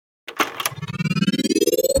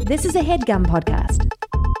This is a HeadGum podcast.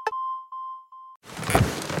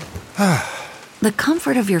 The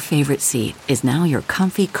comfort of your favorite seat is now your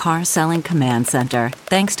comfy car-selling command center,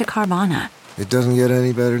 thanks to Carvana. It doesn't get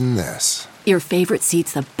any better than this. Your favorite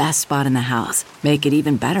seat's the best spot in the house. Make it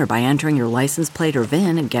even better by entering your license plate or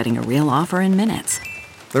VIN and getting a real offer in minutes.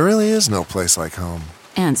 There really is no place like home.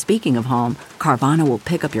 And speaking of home, Carvana will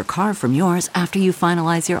pick up your car from yours after you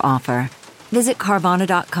finalize your offer. Visit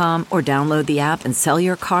Carvana.com or download the app and sell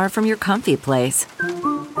your car from your comfy place.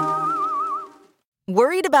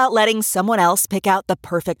 Worried about letting someone else pick out the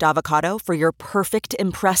perfect avocado for your perfect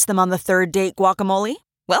impress them on the third date guacamole?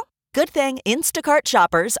 Well, good thing Instacart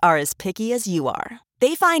shoppers are as picky as you are.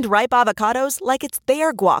 They find ripe avocados like it's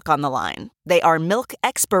their guac on the line. They are milk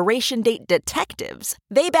expiration date detectives.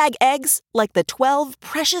 They bag eggs like the 12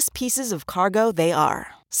 precious pieces of cargo they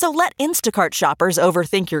are. So let Instacart shoppers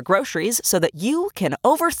overthink your groceries so that you can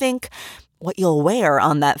overthink what you'll wear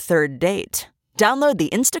on that third date. Download the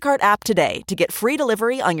Instacart app today to get free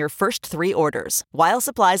delivery on your first 3 orders, while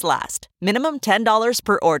supplies last. Minimum $10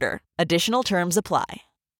 per order. Additional terms apply.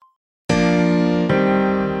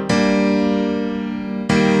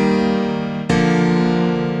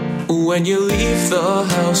 When you leave the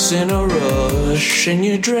house in a rush and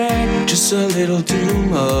you drank just a little too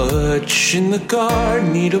much, in the car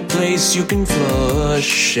need a place you can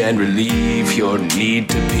flush and relieve your need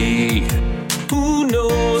to pee. Who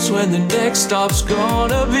knows when the next stop's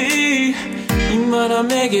gonna be? You might not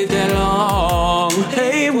make it that long.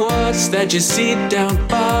 Hey, what's that you see down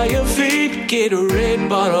by your feet? Gatorade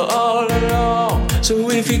bottle all along. So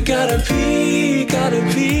if you gotta pee,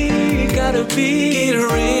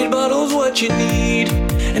 Gatorade bottle's what you need.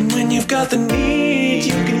 And when you've got the need,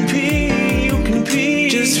 you can pee.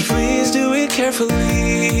 Just please do it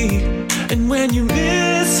carefully. And when you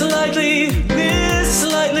miss slightly,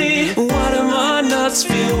 why do my nuts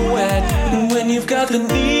feel wet? And when you've got the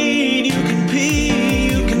need, you can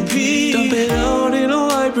pee. Dump it out in a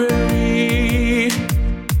library.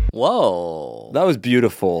 Whoa. That was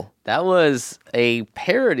beautiful. That was a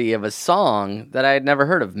parody of a song that I had never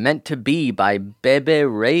heard of, Meant to Be by Bebe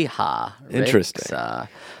Rexha. Interesting.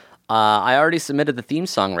 I already submitted the theme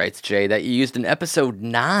song rights, Jay, that you used in episode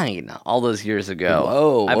 9 all those years ago.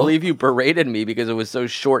 Whoa. I believe you berated me because it was so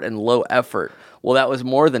short and low effort. Well, that was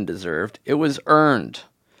more than deserved. It was earned.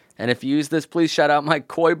 And if you use this, please shout out my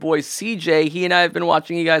coy boy CJ. He and I have been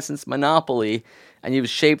watching you guys since Monopoly, and you've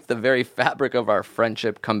shaped the very fabric of our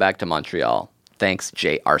friendship. Come back to Montreal. Thanks,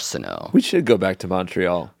 Jay Arsenault. We should go back to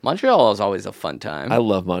Montreal. Montreal is always a fun time. I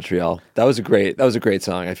love Montreal. That was a great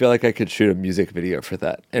song. I feel like I could shoot a music video for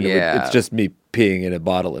that. And it's just me peeing in a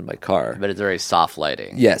bottle in my car. But it's very soft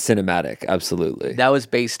lighting. Yeah, cinematic, absolutely. That was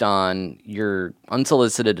based on your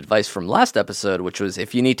unsolicited advice from last episode, which was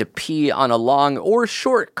if you need to pee on a long or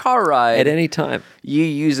short car ride at any time, you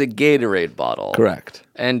use a Gatorade bottle. Correct.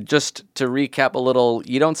 And just to recap a little,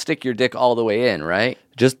 you don't stick your dick all the way in, right?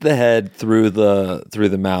 Just the head through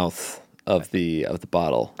the mouth of the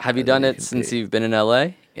bottle. Have you done it since you've been in LA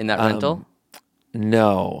in that rental?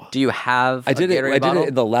 No. Do you have I did it bottle?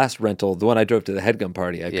 in the last rental, the one I drove to the HeadGum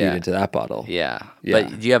party. I peed into that bottle. Yeah.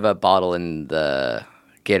 But do you have a bottle in the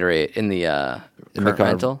Gatorade in the current car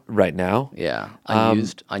rental right now? Yeah.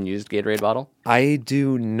 Unused Gatorade bottle? I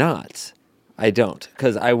do not. I don't,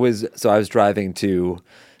 because I was driving to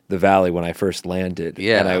the Valley when I first landed.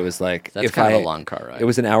 Yeah. And I was like, that's kind of a long car ride. It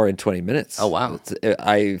was an hour and 20 minutes. Oh, wow.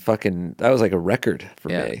 That was like a record for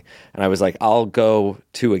me. And I was like, I'll go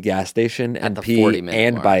to a gas station and pee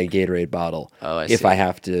and mark. buy a Gatorade bottle if I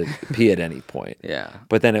have to pee at any point. Yeah.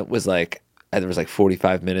 But then it was like, there was like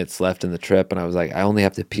 45 minutes left in the trip, and I was like, I only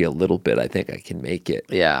have to pee a little bit. I think I can make it.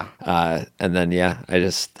 Yeah. And then, I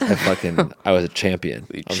was a champion.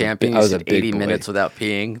 I was 80 minutes without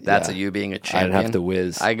peeing. That's you being a champion. I'd have to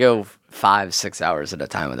whiz. I go 5-6 hours at a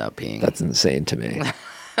time without peeing. That's insane to me.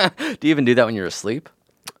 Do you even do that when you're asleep?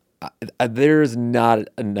 There's not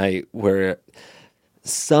a night where...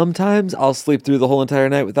 Sometimes I'll sleep through the whole entire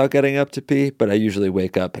night without getting up to pee, but I usually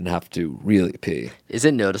wake up and have to really pee. Is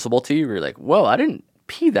it noticeable to you? You're like, whoa, I didn't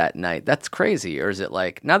pee that night. That's crazy. Or is it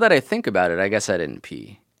like, now that I think about it, I guess I didn't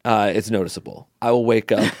pee. It's noticeable. I will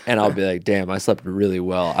wake up and I'll be like, damn, I slept really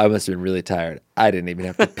well. I must have been really tired. I didn't even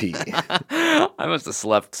have to pee. I must have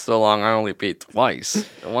slept so long I only peed twice.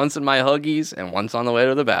 Once in my Huggies and once on the way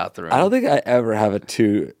to the bathroom. I don't think I ever have a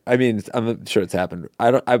two. I mean, I'm sure it's happened.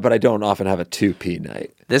 But I don't often have a 2 pee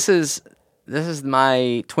night. This is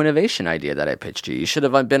my Twinnovation idea that I pitched you. You should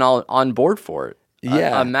have been all on board for it.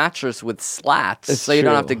 Yeah. A mattress with slats so you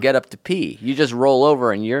don't have to get up to pee. You just roll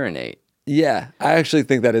over and urinate. Yeah, I actually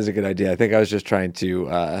think that is a good idea. I think I was just trying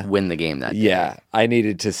to Win the game that day. yeah, I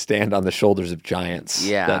needed to stand on the shoulders of giants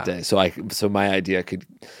that day. So my idea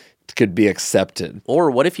could be accepted.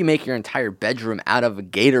 Or what if you make your entire bedroom out of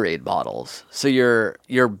Gatorade bottles? So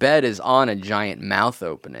your bed is on a giant mouth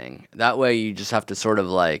opening. That way you just have to sort of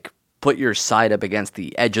like put your side up against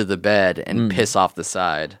the edge of the bed and piss off the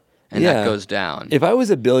side. And that goes down. If I was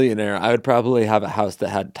a billionaire, I would probably have a house that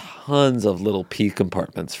had tons of little pee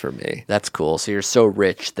compartments for me. That's cool. So you're so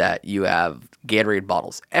rich that you have Gatorade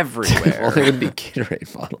bottles everywhere. Well, they would be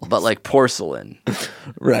Gatorade bottles. But like porcelain.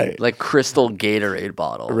 Right. Like crystal Gatorade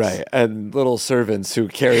bottles. Right. And little servants who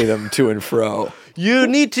carry them to and fro. You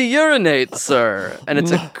need to urinate, sir. And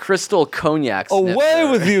it's a crystal cognac sniffer. Away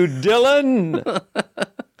with you, Dylan!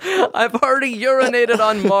 I've already urinated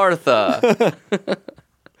on Martha.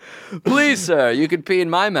 Please, sir, you could pee in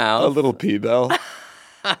my A mouth. little pee bell.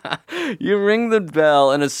 You ring the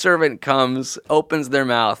bell, and a servant comes, opens their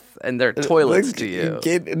mouth, and they're toilets Like, to you.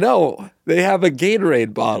 No, they have a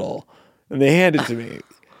Gatorade bottle, and they hand it to me.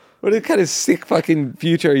 What kind of sick fucking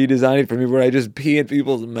future are you designing for me where I just pee in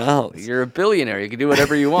people's mouths? You're a billionaire. You can do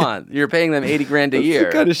whatever you want. You're paying them $80,000 a That's year.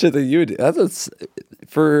 the kind of shit that you would do.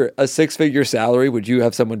 For a 6-figure salary, would you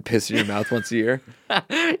have someone piss in your mouth once a year?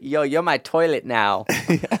 Yo, you're my toilet now.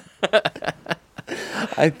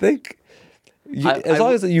 I think as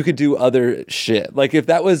long as you could do other shit. Like if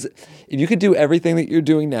you could do everything that you're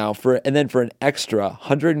doing now for an extra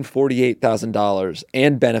 $148,000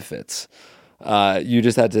 and benefits, you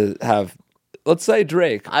just had to have, let's say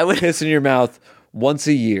Drake, I would piss in your mouth once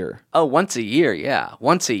a year. Oh, once a year, yeah.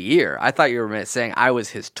 Once a year. I thought you were saying I was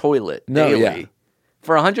his toilet daily. Yeah.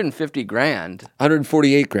 For $150,000,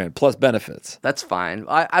 $148,000 plus benefits. that's fine.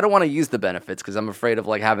 I don't want to use the benefits because I'm afraid of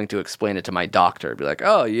like having to explain it to my doctor. Be like,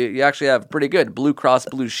 oh, you actually have pretty good Blue Cross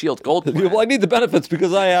Blue Shield Gold plan. Well, I need the benefits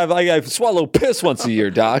because I swallow piss once a year,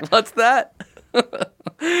 doc. What's that?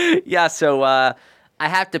 Yeah, so I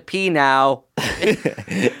have to pee now.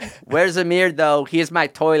 Where's Amir though? Here's my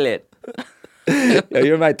toilet. Yo,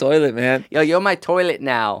 you're my toilet, man. Yo, you're my toilet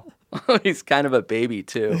now. He's kind of a baby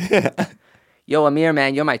too. Yo, Amir,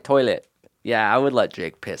 man, you're my toilet. Yeah, I would let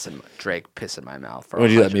Drake piss in my mouth. For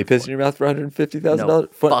Would you let me piss in your mouth for $150,000? No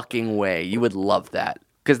fucking way. You would love that.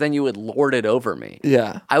 Because then you would lord it over me.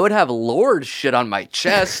 Yeah. I would have Lord shit on my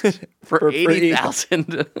chest for free.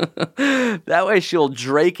 $80,000. That way she'll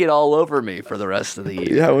Drake it all over me for the rest of the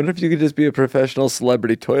year. Yeah, I wonder if you could just be a professional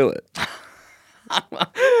celebrity toilet.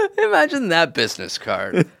 Imagine that business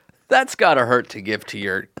card. That's gotta hurt to give to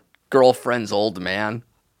your girlfriend's old man.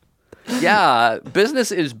 Yeah,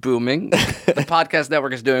 business is booming. The podcast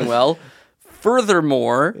network is doing well.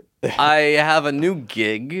 Furthermore, I have a new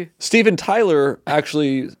gig. Steven Tyler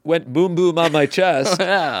actually went boom boom on my chest.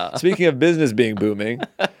 Yeah. Speaking of business being booming,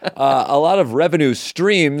 a lot of revenue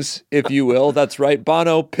streams, if you will. That's right.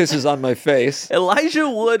 Bono pisses on my face. Elijah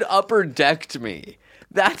Wood upper decked me.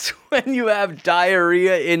 That's when you have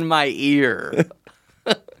diarrhea in my ear.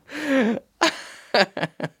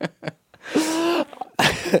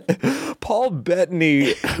 Paul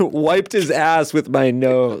Bettany wiped his ass with my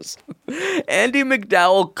nose. Andy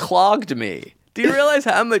McDowell clogged me. Do you realize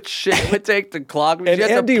how much shit it would take to clog me? And You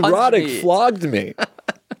had to Andy punch Roddick me. flogged me.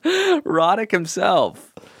 Roddick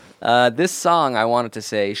himself. This song, I wanted to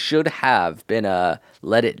say, should have been a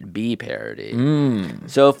Let It Be parody.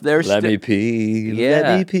 So if there's Let me pee. Yeah.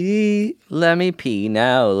 Let me pee. Let me pee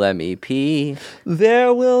now, let me pee.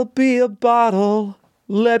 There will be a bottle.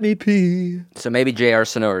 Let me pee. So maybe Jay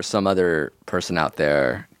Arsenault or some other person out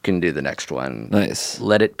there can do the next one. Nice.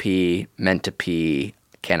 Let it pee, meant to pee,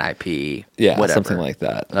 can I pee? Yeah, whatever. something like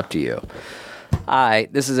that. Up to you. Hi,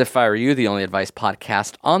 this is If I Were You, the only advice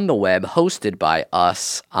podcast on the web, hosted by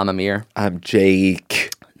us. I'm Amir. I'm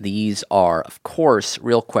Jake. These are, of course,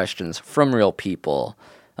 real questions from real people.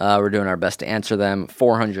 We're doing our best to answer them.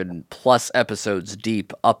 400 plus episodes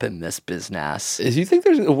deep up in this business. Do you think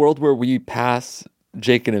there's a world where we pass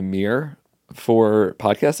Jake and Amir for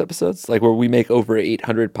podcast episodes? Like where we make over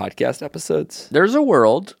 800 podcast episodes? There's a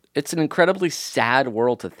world. It's an incredibly sad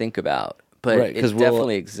world to think about, but Right, it 'cause we'll,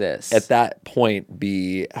 definitely exists. At that point,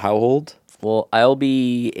 be how old? Well, I'll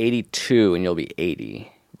be 82 and you'll be 80.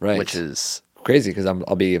 Right. Which is, Crazy because I'll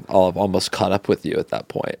have almost caught up with you at that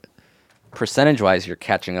point. percentage-wise, you're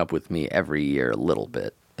catching up with me every year a little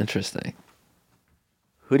bit. Interesting.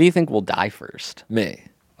 Who do you think will die first? Me.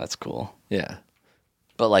 That's cool. Yeah.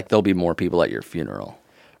 But like, there'll be more people at your funeral.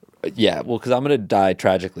 Yeah, well, because I'm going to die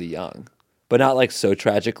tragically young. But not like so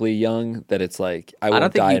tragically young that it's like I won't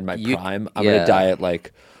don't think die you- in my you- prime. I'm going yeah. to die at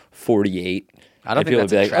like 48. I don't And think people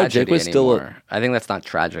that's would a be like, oh, Jake tragedy was still anymore. I think that's not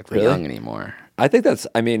tragically Really? young anymore. I think that's,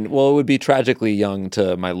 I mean, well, it would be tragically young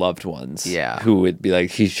to my loved ones. Yeah. Who would be like,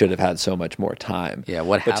 he should have had so much more time. Yeah,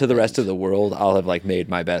 what But to the rest happened? of the world, I'll have like made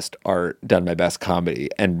my best art, done my best comedy.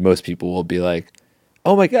 And most people will be like,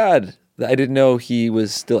 oh my God, I didn't know he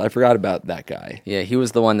was still, I forgot about that guy. Yeah, he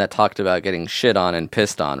was the one that talked about getting shit on and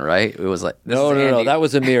pissed on, right? It was like, this No, is no, no, Andy- that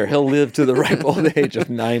was Amir. He'll live to the ripe old age of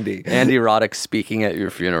 90. Andy Roddick speaking at your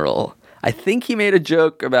funeral. I think he made a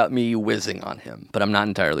joke about me whizzing on him, but I'm not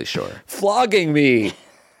entirely sure. Flogging me.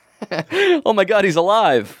 Oh my God, he's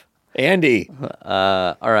alive. Andy.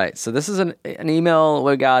 All right, so this is an email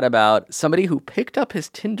we got about somebody who picked up his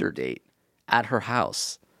Tinder date at her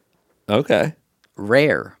house. Okay.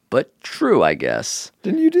 Rare, but true, I guess.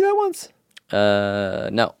 Didn't you do that once?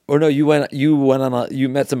 No. Or no, you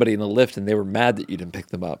met somebody in the lift and they were mad that you didn't pick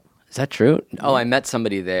them up. Is that true? Oh, I met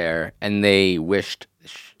somebody there and they wished...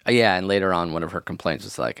 Yeah, and later on, one of her complaints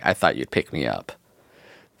was like, I thought you'd pick me up.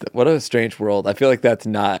 What a strange world. I feel like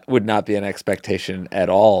would not be an expectation at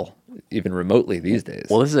all, even remotely these days.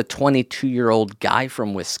 Well, this is a 22-year-old guy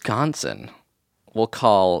from Wisconsin. We'll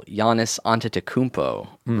call Giannis Antetokounmpo,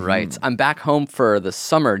 writes, I'm back home for the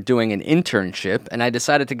summer doing an internship, and I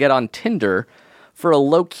decided to get on Tinder for a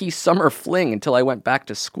low-key summer fling until I went back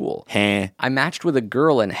to school. I matched with a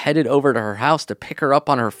girl and headed over to her house to pick her up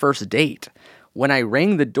on her first date. When I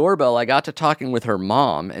rang the doorbell, I got to talking with her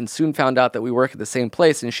mom and soon found out that we work at the same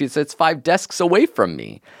place, and she sits 5 desks away from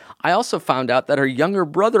me. I also found out that her younger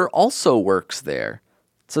brother also works there.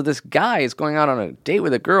 So this guy is going out on a date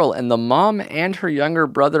with a girl, and the mom and her younger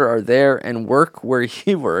brother are there and work where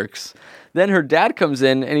he works. Then her dad comes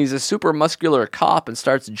in, and he's a super muscular cop and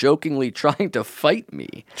starts jokingly trying to fight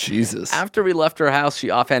me. Jesus. After we left her house, she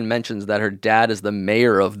offhand mentions that her dad is the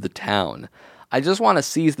mayor of the town. I just want to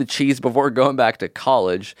seize the cheese before going back to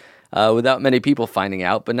college without many people finding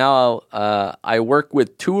out. But now I work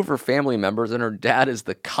with 2 of her family members, and her dad is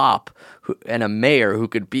the cop and a mayor who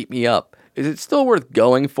could beat me up. Is it still worth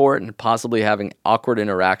going for it and possibly having awkward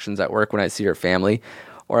interactions at work when I see her family?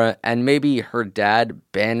 And maybe her dad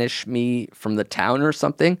banish me from the town or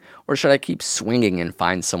something? Or should I keep swinging and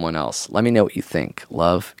find someone else? Let me know what you think.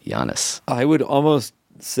 Love, Giannis. I would almost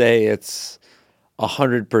say it's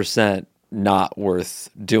 100% not worth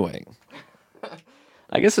doing.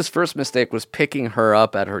 I guess his first mistake was picking her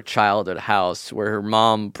up at her childhood house where her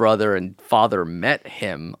mom, brother, and father met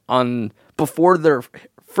him before their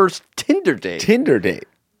first Tinder date. Tinder date.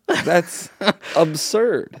 That's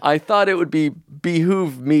absurd. I thought it would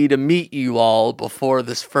behoove me to meet you all before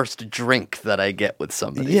this first drink that I get with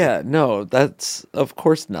somebody. Yeah, no, that's of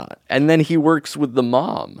course not. And then he works with the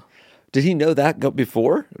mom. Did he know that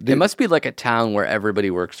before? It must be like a town where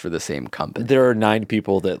everybody works for the same company. There are 9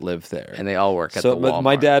 people that live there. And they all work at the Walmart.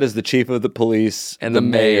 My dad is the chief of the police. And the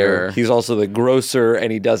mayor. He's also the grocer,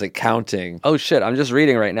 and he does accounting. Oh, shit. I'm just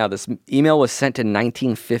reading right now. This email was sent in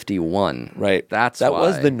 1951. Right. That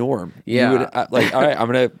was the norm. Yeah. You would, all right,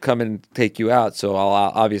 I'm going to come and take you out, so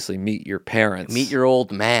I'll obviously meet your parents. Meet your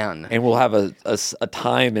old man. And we'll have a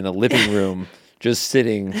time in a living room just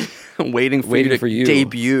sitting... waiting for you to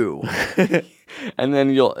debut. And then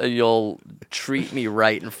you'll treat me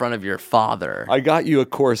right in front of your father. I got you a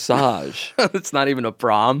corsage. It's not even a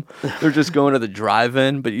prom. They're just going to the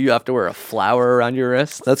drive-in, but you have to wear a flower around your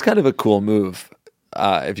wrist. That's kind of a cool move.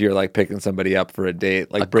 If you're like picking somebody up for a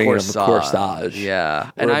date, like bringing them a corsage. Yeah.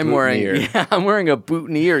 Or And a I'm wearing a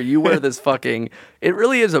boutonniere. You wear this fucking, it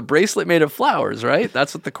really is a bracelet made of flowers, right?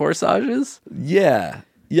 That's what the corsage is? Yeah.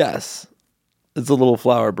 Yes. It's a little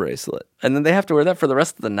flower bracelet. And then they have to wear that for the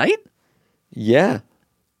rest of the night? Yeah.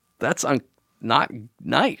 That's not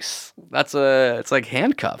nice. It's like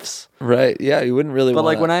handcuffs. Right. Yeah, you wouldn't really But want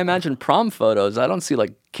like when I imagine prom photos, I don't see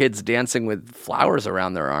like kids dancing with flowers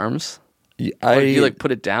around their arms. Do you like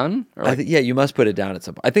put it down? Or like, yeah, you must put it down at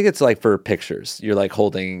some point. I think it's like for pictures. You're like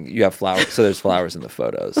you have flowers, so there's flowers in the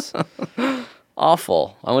photos.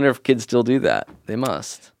 Awful. I wonder if kids still do that. They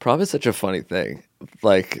must. Prom is such a funny thing.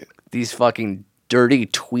 Like these fucking dirty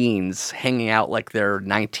tweens hanging out like they're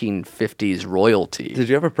 1950s royalty. Did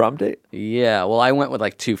you have a prom date? Yeah. Well, I went with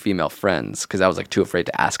like 2 female friends because I was like too afraid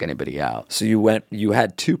to ask anybody out. So you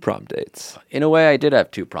had 2 prom dates. In a way, I did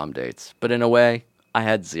have 2 prom dates, but in a way, I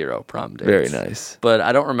had 0 prom dates. Very nice. But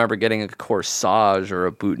I don't remember getting a corsage or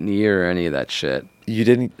a boutonniere or any of that shit. You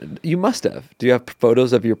didn't? You must have. Do you have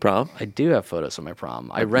photos of your prom? I do have photos of my prom.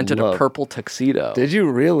 I rented a purple tuxedo. Did you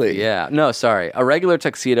really? Yeah. No, sorry. A regular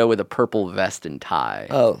tuxedo with a purple vest and tie.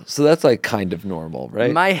 Oh, so that's like kind of normal,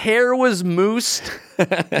 right? My hair was moosed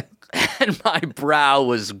and my brow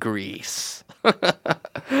was grease.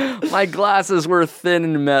 My glasses were thin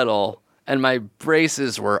and metal and my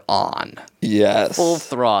braces were on. Yes. Full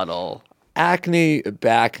throttle. Acne,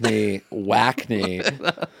 back knee, whack knee.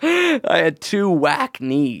 I had 2 whack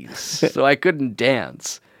knees, so I couldn't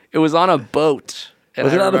dance. It was on a boat. And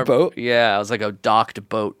Was it on a boat? Yeah, it was like a docked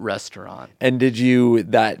boat restaurant. And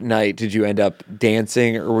that night, did you end up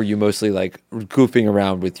dancing, or were you mostly like goofing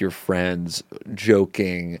around with your friends,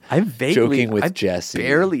 joking with Jesse?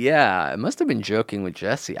 I must have been joking with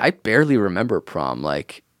Jesse. I barely remember prom.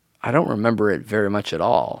 Like, I don't remember it very much at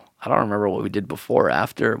all. I don't remember what we did before or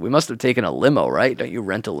after. We must have taken a limo, right? Don't you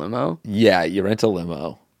rent a limo? Yeah, you rent a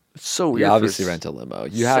limo. It's so weird. You obviously rent a limo.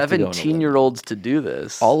 You have 17-year-olds to do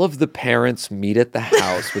this. All of the parents meet at the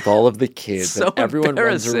house with all of the kids, So and everyone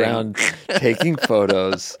runs around taking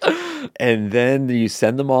photos. And then you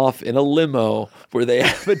send them off in a limo where they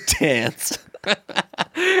have a dance.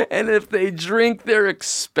 And if they drink, they're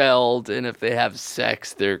expelled. And if they have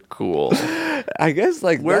sex, they're cool. I guess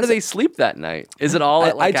where do they sleep that night? Is it all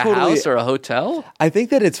at a house or a hotel? I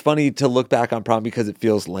think that it's funny to look back on prom because it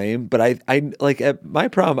feels lame. But I like at my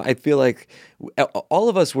prom, I feel like all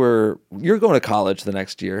of us you're going to college the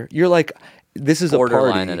next year. You're like, this is borderline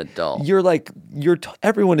a party. An adult. You're like,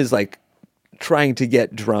 everyone is like trying to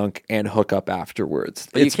get drunk and hook up afterwards.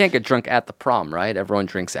 But you can't get drunk at the prom, right? Everyone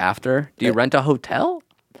drinks after. Do you rent a hotel?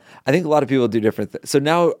 I think a lot of people do different things. So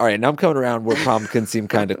now I'm coming around where prom can seem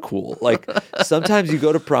kind of cool. Like sometimes you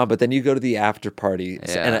go to prom, but then you go to the after party.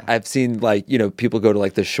 Yeah. And I've seen like, people go to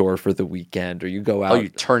like the shore for the weekend, or you go out. Oh, you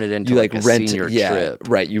turn it into like a senior trip.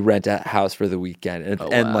 Right. You rent a house for the weekend.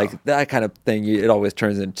 And like that kind of thing, it always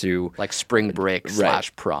turns into like spring break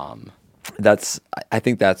 / prom. I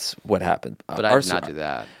think that's what happened. But I did not do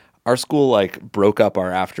that. Our school like broke up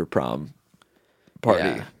our after prom party.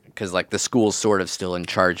 Yeah. Because like the school's sort of still in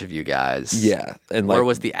charge of you guys. Yeah. And where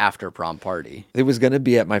was the after prom party? It was going to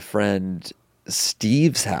be at my friend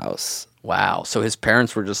Steve's house. Wow. So his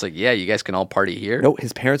parents were just like, yeah, you guys can all party here? No,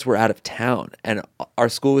 his parents were out of town. And our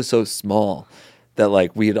school was so small that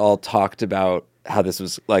like we had all talked about how this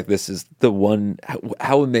was like, this is the one,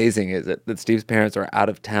 how amazing is it that Steve's parents are out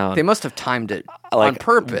of town? They must have timed it on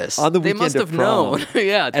purpose. On the they weekend must have of prom. known.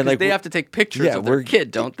 Yeah, and like, they have to take pictures of their kid,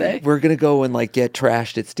 don't they? We're going to go and like get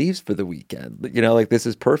trashed at Steve's for the weekend. Like this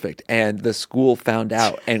is perfect. And the school found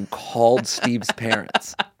out and called Steve's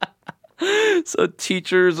parents. So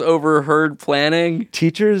teachers overheard planning?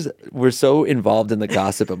 Teachers were so involved in the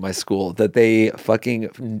gossip at my school that they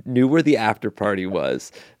fucking knew where the after party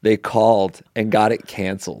was. They called and got it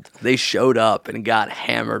canceled. They showed up and got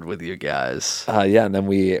hammered with you guys. Yeah, and then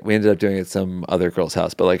we ended up doing it at some other girl's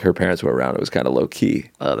house, but like her parents were around. It was kind of low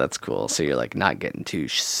key. Oh, that's cool. So you're like not getting too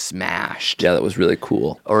smashed. Yeah, that was really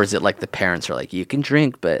cool. Or is it like the parents are like, you can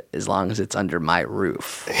drink, but as long as it's under my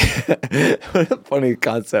roof? What a funny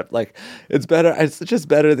concept. Like, it's better. It's just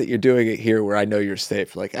better that you're doing it here where I know you're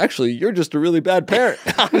safe. Like, actually, you're just a really bad parent.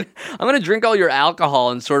 I'm going to drink all your alcohol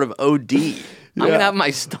and sort of OD. I'm going to have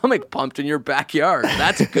my stomach pumped in your backyard.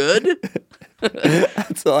 That's good.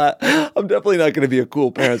 That's a lot. I'm definitely not going to be a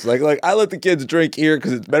cool parent. Like I let the kids drink here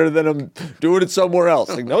because it's better than them doing it somewhere else.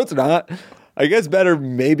 Like, no, it's not. I guess better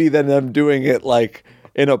maybe than them doing it like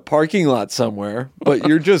in a parking lot somewhere. But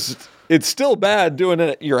it's still bad doing it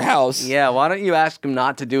at your house. Yeah, why don't you ask them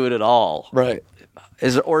not to do it at all? Right. I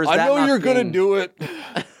know you're going to do it.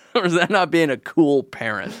 Or is that not being a cool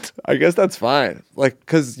parent? I guess that's fine. Like,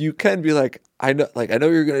 because you can be like, I know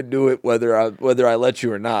you're gonna do it whether I let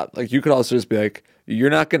you or not. Like, you could also just be like,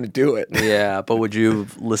 you're not gonna do it. Yeah, but would you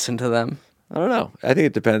listen to them? I don't know. I think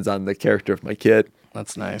it depends on the character of my kid.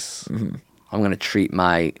 That's nice. Mm-hmm. I'm gonna treat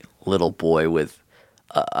my little boy with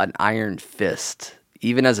an iron fist.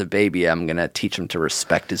 Even as a baby, I'm gonna teach him to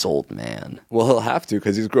respect his old man. Well, he'll have to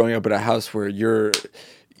because he's growing up in a house where you're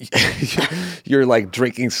like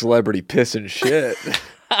drinking celebrity piss and shit.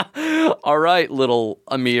 All right, little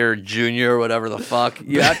Amir Jr., whatever the fuck.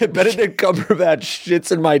 Benedict Cumberbatch shits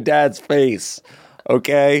in my dad's face,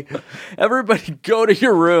 okay? Everybody go to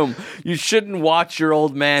your room. You shouldn't watch your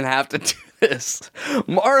old man have to do this.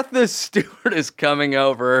 Martha Stewart is coming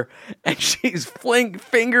over, and she's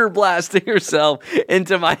finger blasting herself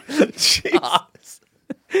into my...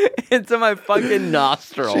 into my fucking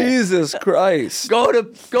nostril. Jesus Christ. Go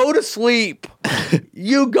to sleep.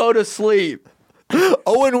 You go to sleep.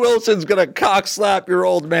 Owen Wilson's gonna cock slap your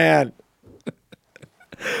old man.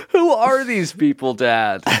 Who are these people,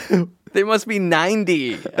 Dad? They must be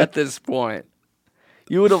 90 at this point.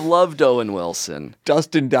 You would have loved Owen Wilson.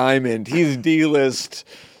 Dustin Diamond, he's D-list.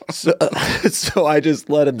 So I just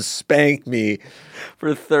let him spank me.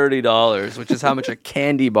 For $30, which is how much a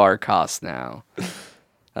candy bar costs now.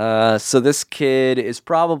 So this kid is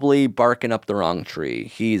probably barking up the wrong tree.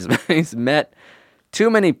 He's met too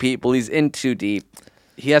many people. He's in too deep.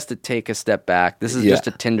 he has to take a step back. This is just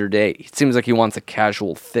a Tinder date. It seems like he wants a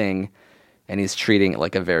casual thing, and he's treating it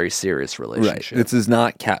like a very serious relationship. Right. This is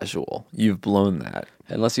not casual. You've blown that.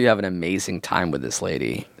 Unless you have an amazing time with this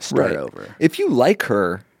lady, start over. If you like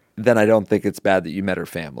her, then I don't think it's bad that you met her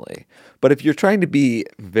family. But if you're trying to be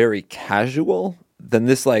very casual, then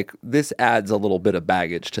this adds a little bit of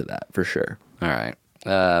baggage to that for sure. All right.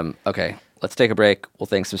 Okay. Let's take a break. We'll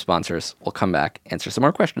thank some sponsors. We'll come back, answer some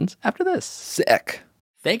more questions after this. Sick.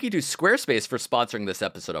 Thank you to Squarespace for sponsoring this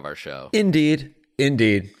episode of our show. Indeed.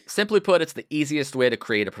 Simply put, it's the easiest way to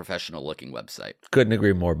create a professional-looking website. Couldn't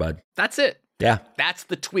agree more, bud. That's it. Yeah. That's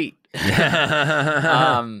the tweet.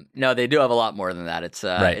 No, they do have a lot more than that.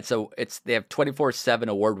 They have 24/7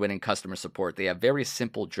 award-winning customer support. They have very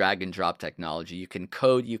simple drag and drop technology. You can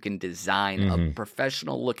code, you can design a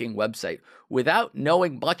professional-looking website without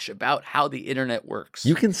knowing much about how the internet works.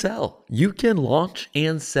 You can sell. You can launch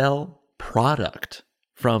and sell product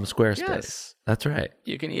from Squarespace. Yes. That's right.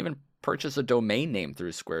 You can even purchase a domain name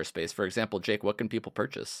through Squarespace. For example, Jake, what can people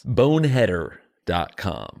purchase?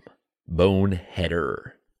 Boneheader.com.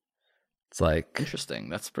 Boneheader. It's like... Interesting.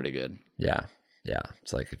 That's pretty good. Yeah.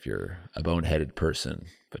 It's like if you're a boneheaded person,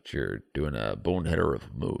 but you're doing a boneheader of a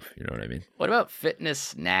move. You know what I mean? What about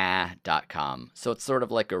fitnessnah.com? So it's sort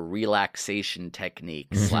of like a relaxation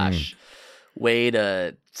technique / way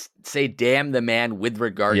to say damn the man with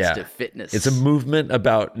regards to fitness. It's a movement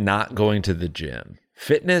about not going to the gym.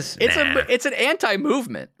 Fitness? It's an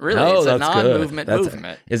anti-movement, really. Oh, it's a that's non-movement good.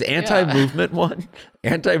 movement. Is anti-movement one?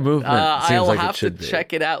 Anti-movement seems I'll like have it should to be.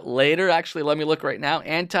 check it out later. Actually, let me look right now.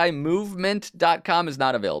 Antimovement.com is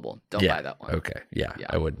not available. Don't buy that one. Okay. Yeah,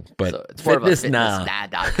 I wouldn't. But so it's more of a fitnessnah.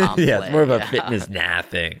 fitnessnah.com Yeah, it's more of a fitness nah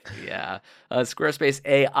thing. Yeah. Squarespace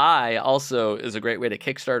AI also is a great way to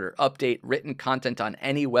kickstart or update written content on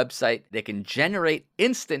any website. They can generate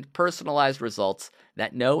instant personalized results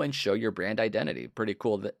that know and show your brand identity. Pretty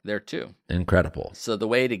cool there too. Incredible. So the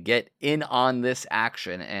way to get in on this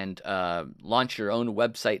action and launch your own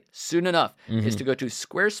website soon enough is to go to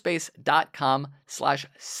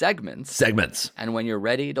squarespace.com/segments. Segments. And when you're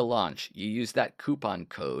ready to launch, you use that coupon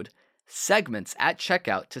code segments at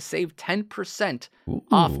checkout to save 10%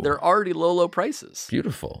 off their already low prices.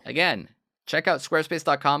 Beautiful. Again, check out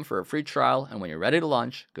squarespace.com for a free trial. And when you're ready to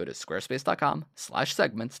launch, go to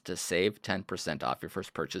squarespace.com/segments to save 10% off your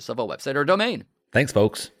first purchase of a website or domain. Thanks,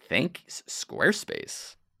 folks. Thanks,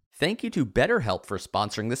 Squarespace. Thank you to BetterHelp for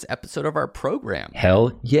sponsoring this episode of our program.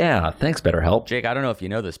 Hell yeah. Thanks, BetterHelp. Jake, I don't know if you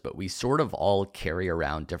know this, but we sort of all carry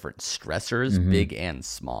around different stressors, big and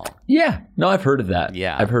small. Yeah. No, I've heard of that.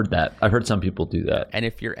 Yeah. I've heard that. I've heard some people do that. And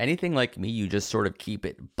if you're anything like me, you just sort of keep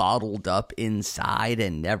it bottled up inside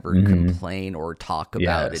and never complain or talk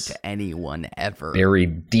about it to anyone ever. Very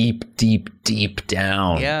deep, deep, deep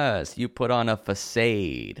down. Yes. You put on a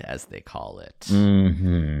facade, as they call it.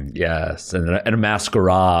 Yes. And a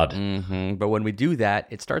masquerade. But when we do that,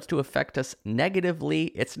 it starts to affect us negatively.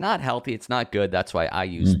 It's not healthy. It's not good. That's why I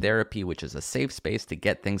use therapy, which is a safe space to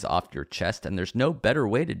get things off your chest. And there's no better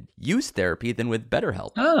way to use therapy than with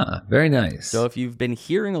BetterHelp. Ah, very nice. So if you've been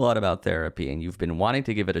hearing a lot about therapy and you've been wanting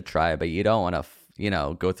to give it a try, but you don't want to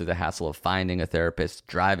go through the hassle of finding a therapist,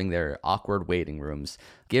 driving their awkward waiting rooms,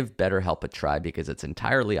 give BetterHelp a try because it's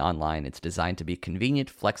entirely online. It's designed to be convenient,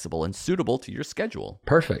 flexible, and suitable to your schedule.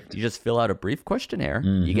 Perfect. You just fill out a brief questionnaire,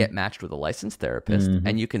 you get matched with a licensed therapist,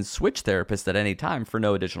 and you can switch therapists at any time for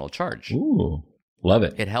no additional charge. Ooh, love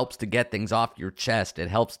it. It helps to get things off your chest. It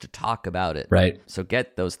helps to talk about it. Right. So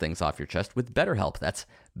get those things off your chest with BetterHelp. That's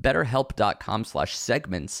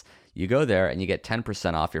betterhelp.com/segments. You go there and you get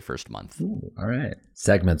 10% off your first month. Ooh, all right.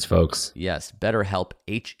 Segments, folks. Yes, BetterHelp,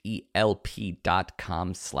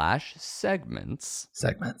 HELP.com/segments.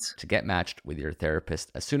 Segments. To get matched with your therapist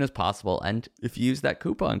as soon as possible. And if you use that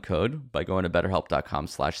coupon code by going to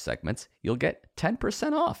betterhelp.com/segments, you'll get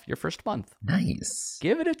 10% off your first month. Nice.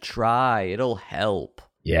 Give it a try. It'll help.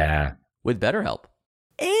 Yeah. With BetterHelp.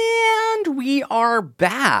 And we are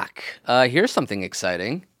back. Here's something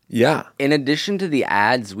exciting. Yeah. In addition to the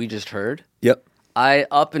ads we just heard, Yep. I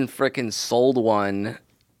up and frickin' sold one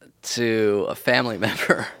to a family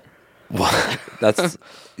member. What?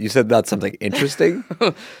 You said that's something interesting?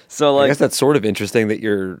 So I guess that's sort of interesting that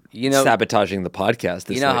you're sabotaging the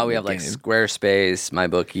podcast. You know how we have like Squarespace,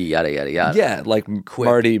 MyBookie, yada, yada, yada. Yeah, like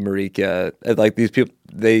Marty, Marika, like these people,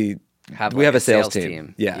 we have a sales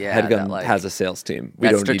team. Yeah, HeadGum has a sales team. We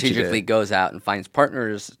that don't strategically goes out and finds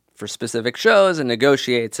partners for specific shows and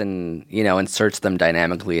negotiates and, inserts them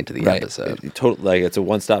dynamically into the episode. It's a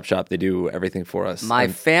one-stop shop. They do everything for us. My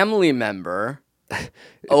family member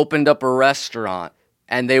opened up a restaurant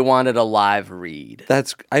and they wanted a live read.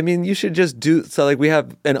 You should just do, so like we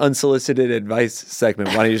have an unsolicited advice segment.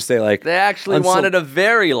 Why don't you just say like. They actually wanted a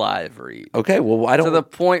very live read. Okay, well, I don't. To the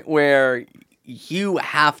point where you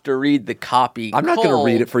have to read the copy. I'm not going to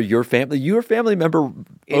read it for your family. Your family member,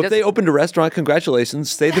 if they opened a restaurant,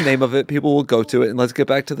 congratulations. Say the name of it. People will go to it, and let's get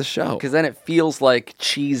back to the show. Because then it feels like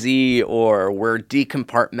cheesy, or we're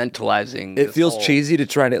decompartmentalizing. It feels cheesy to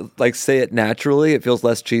try to like say it naturally. It feels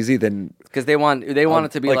less cheesy than because they want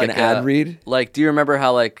it to be like an ad read. Like, do you remember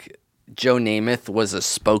how like Joe Namath was a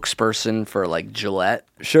spokesperson for like Gillette?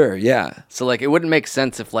 Sure, yeah. So like it wouldn't make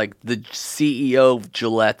sense if like the CEO of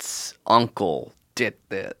Gillette's uncle did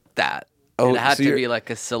that. Oh, it had to be like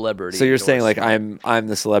a celebrity. So you're saying like I'm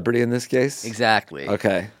the celebrity in this case? Exactly.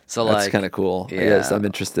 Okay. So that's like kind of cool. Yeah. I guess I'm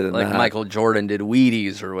interested in like that. Michael Jordan did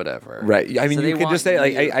Wheaties or whatever. Right. I mean, you can just say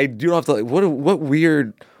like I do not have to like what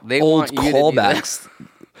weird old callbacks.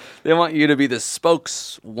 They want you to be the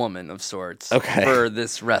spokeswoman of sorts for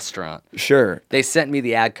this restaurant. Sure. They sent me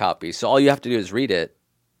the ad copy, so all you have to do is read it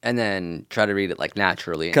and then try to read it like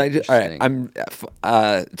naturally. Can I just, all right, I'm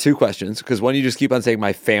 2 questions, because one, you just keep on saying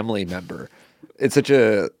my family member. It's such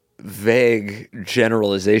a vague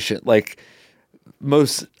generalization. Like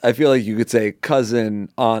I feel like you could say cousin,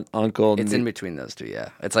 aunt, uncle. It's in between those two, yeah.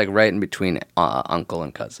 It's like right in between uncle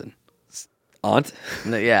and cousin. Aunt?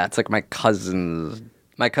 Yeah, it's like my cousin's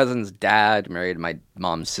dad married my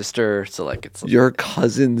mom's sister, so like it's like, your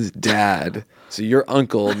cousin's dad. So your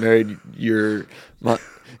uncle married your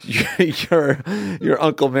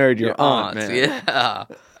uncle married your aunt, man. Yeah.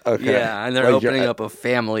 Okay. Yeah, and they're opening up a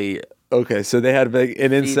family. Okay, so they had like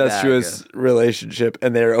an incestuous relationship,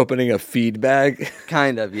 and they're opening a feed bag.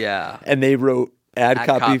 Kind of, yeah. And they wrote ad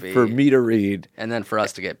copy for me to read, and then for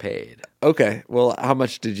us to get paid. Okay, well, how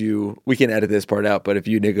much did you? We can edit this part out, but if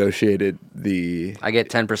you negotiated the, I get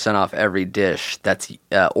 10% off every dish that's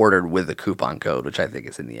ordered with a coupon code, which I think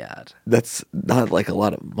is in the ad. That's not like a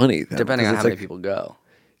lot of money, then, depending on how many people go.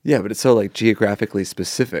 Yeah, but it's so like geographically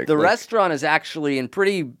specific. The restaurant is actually in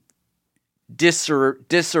pretty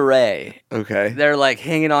disarray. Okay, they're like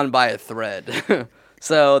hanging on by a thread.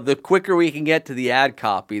 So the quicker we can get to the ad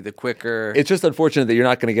copy, the quicker. It's just unfortunate that you're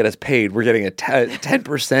not going to get us paid. We're getting a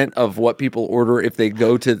 10% of what people order if they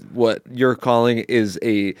go to what you're calling is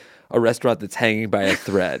a restaurant that's hanging by a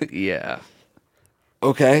thread. Yeah.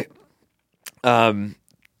 Okay.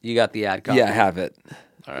 You got the ad copy? Yeah, I have it.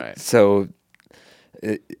 All right. So,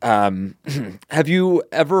 have you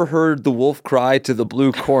ever heard the wolf cry to the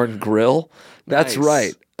Blue Corn Grill? That's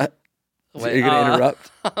right. Wait, you're going to interrupt?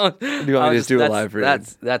 Do you want me to just do a live read?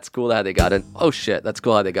 That's cool how they got in. Oh, shit. That's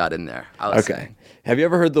cool how they got in there. Okay. Have you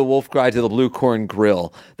ever heard the wolf cry to the Blue Corn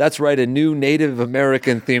Grill? That's right, a new Native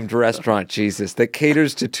American-themed restaurant, Jesus, that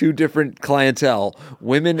caters to 2 different clientele,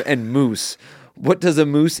 women and moose. What does a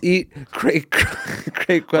moose eat? Great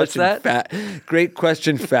question. What's that? Great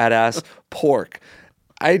question, fat ass. Pork.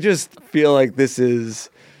 I just feel like this is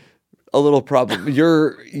a little problem.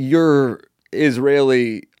 Your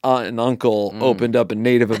Israeli aunt and uncle opened up a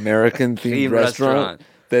Native American themed restaurant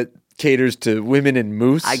that caters to women and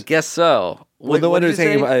moose. I guess so. Well, the one who's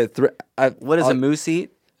hanging by a what does a moose eat?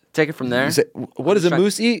 Take it from there. What does a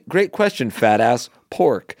moose eat? Great question, fat ass.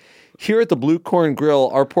 Pork. Here at the Blue Corn Grill,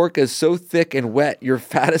 our pork is so thick and wet, your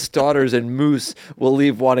fattest daughters and moose will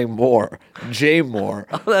leave wanting more. Jay Moore.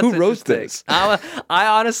 Who wrote this? I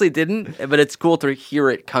honestly didn't, but it's cool to hear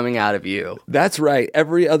it coming out of you. That's right.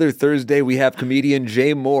 Every other Thursday, we have comedian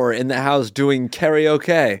Jay Moore in the house doing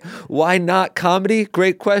karaoke. Why not comedy?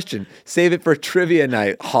 Great question. Save it for trivia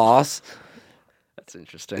night, hoss. That's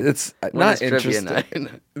interesting. It's not interesting.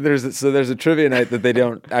 There's a trivia night that they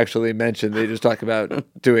don't actually mention. They just talk about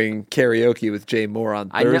doing karaoke with Jay Moore on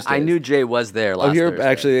Thursday. I knew Jay was there last Thursday.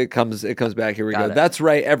 Actually, it comes back. Here we go. That's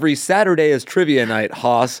right. Every Saturday is trivia night,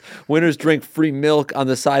 hoss. Winners drink free milk on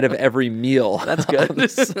the side of every meal. That's good. On the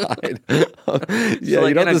side. Yeah, so like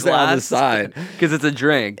you don't have to say on the side. Because it's a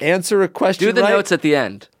drink. Answer a question right. Do the notes at the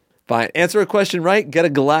end. Fine. Answer a question right, get a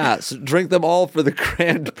glass. Drink them all for the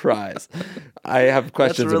grand prize. I have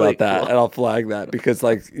questions about that, and I'll flag that because,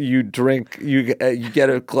 like, you get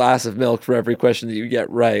a glass of milk for every question that you get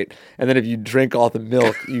right, and then if you drink all the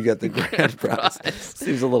milk, you get the grand prize.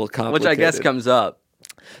 Seems a little complicated. Which I guess comes up.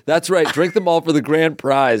 That's right. Drink them all for the grand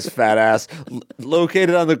prize, fat ass.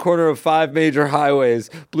 Located on the corner of 5 major highways,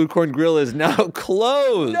 Blue Corn Grill is now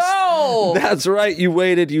closed. No! That's right. You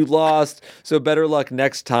waited. You lost. So better luck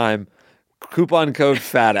next time. Coupon code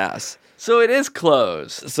fat ass. So it is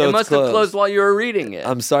closed. So it must have closed while you were reading it.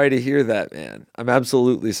 I'm sorry to hear that, man. I'm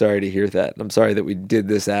absolutely sorry to hear that. I'm sorry that we did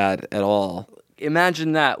this ad at all.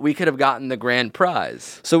 imagine that. We could have gotten the grand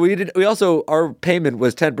prize. So we also, our payment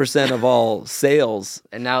was 10% of all sales.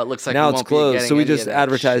 And now it looks like now we it's won't closed. be getting So we any just of that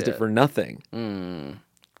advertised shit. it for nothing.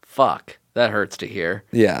 Fuck. That hurts to hear.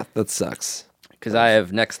 Yeah, that sucks. Because I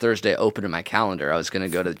have next Thursday open in my calendar. I was going to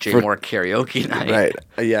go to Jay Moore karaoke night.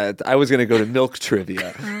 Right. Yeah, I was going to go to Milk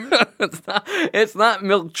Trivia. It's not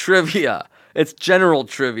milk trivia. It's general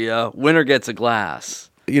trivia. Winner gets a glass.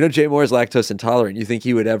 You know, Jay Moore is lactose intolerant. You think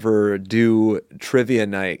he would ever do trivia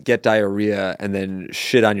night, get diarrhea, and then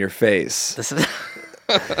shit on your face? This is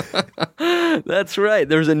That's right.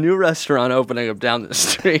 There's a new restaurant opening up down the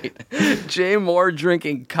street. Jay Moore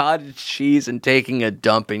drinking cottage cheese and taking a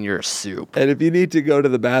dump in your soup. And if you need to go to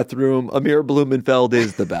the bathroom, Amir Blumenfeld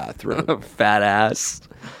is the bathroom. Fat ass.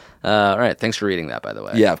 All right. Thanks for reading that, by the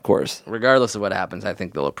way. Yeah, of course. Regardless of what happens, I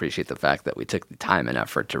think they'll appreciate the fact that we took the time and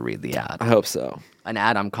effort to read the ad. I hope so. An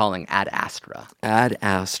ad I'm calling Ad Astra. Ad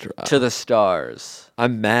Astra. To the Stars.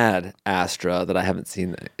 I'm mad, Astra, that I haven't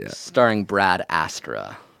seen that yet. Starring Brad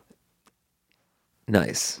Astra.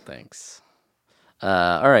 Nice. Thanks.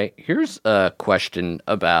 All right. Here's a question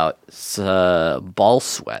about ball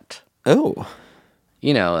sweat. Oh.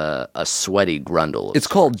 You know, a sweaty grundle. It's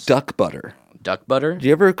called duck butter. Duck butter? Did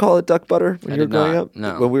you ever call it duck butter when you were did growing not, up?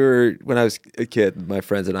 no. When I was a kid, my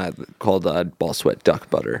friends and I called ball sweat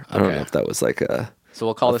duck butter. I don't Okay. know if that was like So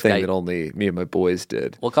we'll call a this thing guy. that only me and my boys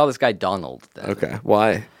did. We'll call this guy Donald then. Okay.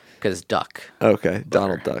 Why? Because duck. Okay.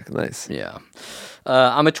 Donald Duck. Nice. Yeah.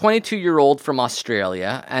 I'm a 22-year-old from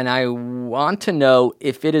Australia, and I want to know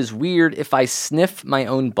if it is weird if I sniff my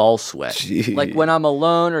own ball sweat. Gee. Like when I'm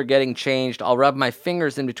alone or getting changed, I'll rub my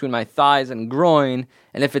fingers in between my thighs and groin,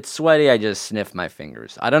 and if it's sweaty, I just sniff my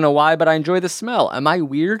fingers. I don't know why, but I enjoy the smell. Am I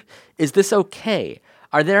weird? Is this okay?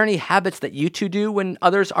 Are there any habits that you two do when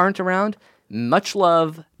others aren't around? Much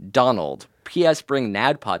love, Donald. P.S. Bring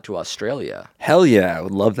NADPOD to Australia. Hell yeah. I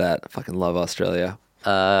would love that. I fucking love Australia.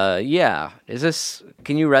 Yeah.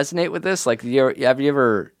 Can you resonate with this? Like, have you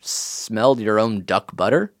ever smelled your own duck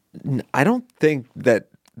butter? I don't think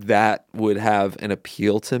that would have an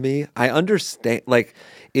appeal to me. I understand, like,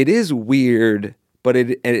 it is weird, but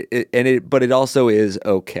it also is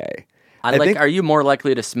okay. I think, are you more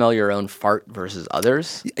likely to smell your own fart versus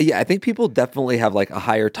others? Yeah, I think people definitely have like a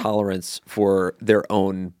higher tolerance for their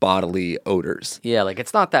own bodily odors. Yeah, like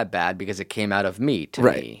it's not that bad because it came out of me to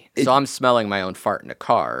Right. me. So I'm smelling my own fart in a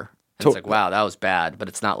car. And it's like, wow, that was bad, but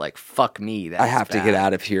it's not like, fuck me. I have to get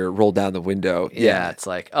out of here, roll down the window. Yeah, it's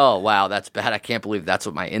like, oh, wow, that's bad. I can't believe that's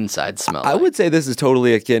what my insides smell I like. would say this is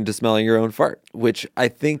totally akin to smelling your own fart, which I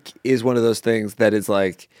think is one of those things that is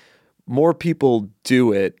like more people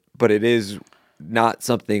do it, but it is not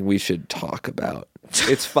something we should talk about.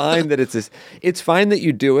 It's fine that it's fine that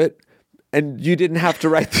you do it, and you didn't have to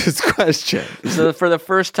write this question. So for the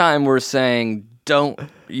first time, we're saying,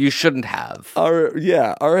 you shouldn't have.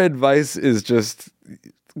 Our advice is just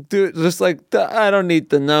do it. Just like I don't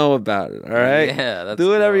need to know about it. All right, Yeah, that's do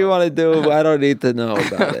whatever you cool. want to do. I don't need to know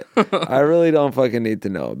about it. I really don't fucking need to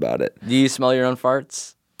know about it. Do you smell your own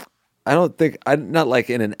farts? I don't think I'm not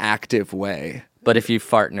like in an active way. But if you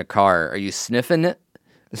fart in a car, are you sniffing it?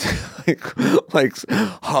 like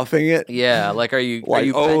huffing it. Yeah, like are you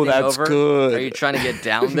Like, oh, bending that's over? good. Are you trying to get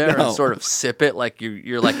down there No. and sort of sip it like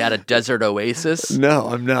you're like at a desert oasis? No,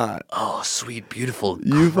 I'm not. Oh, sweet, beautiful.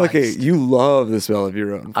 You Christ. you love the smell of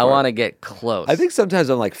your own. I want to get close. I think sometimes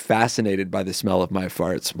I'm like fascinated by the smell of my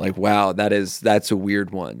farts. I'm like, wow, that's a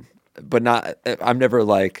weird one. But I'm never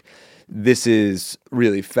like, this is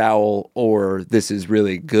really foul or this is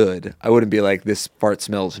really good. I wouldn't be like, this fart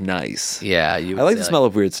smells nice. Yeah, I like the smell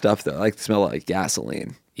of weird stuff though. I like the smell of like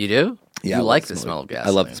gasoline. You do? Yeah, You I like love the smell of gasoline.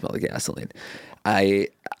 I love the smell of gasoline. I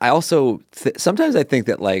also sometimes I think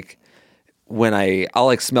that like when I'll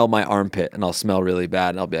like smell my armpit and I'll smell really bad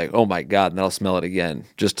and I'll be like, oh my God, and then I'll smell it again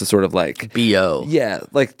just to sort of like BO. Yeah,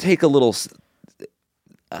 like take a little.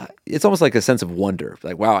 It's almost like a sense of wonder.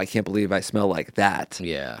 Like, wow, I can't believe I smell like that.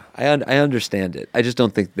 Yeah. I understand it. I just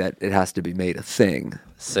don't think that it has to be made a thing.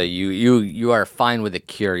 So you are fine with the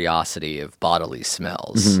curiosity of bodily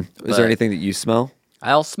smells. Is But there anything that you smell?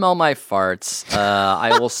 I'll smell my farts.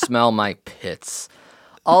 I will smell my pits.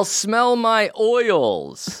 I'll smell my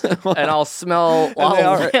oils, and I'll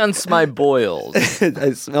lance my boils.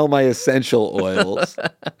 I smell my essential oils.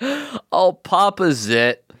 I'll pop a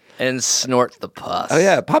zit and snort the pus. Oh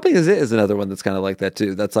yeah, popping a zit is another one that's kind of like that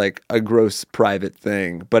too. That's like a gross private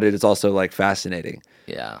thing, but it is also like fascinating.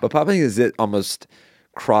 Yeah. But popping a zit almost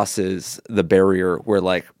crosses the barrier where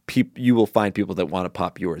like you will find people that want to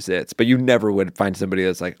pop your zits, but you never would find somebody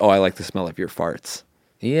that's like, oh, I like the smell of your farts.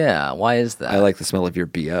 Yeah. Why is that? I like the smell of your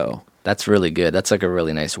BO. That's really good. That's like a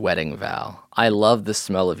really nice wedding vow. I love the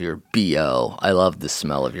smell of your BO. I love the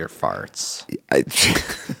smell of your farts. I'd be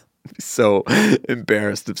so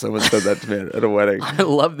embarrassed if someone said that to me at a wedding. I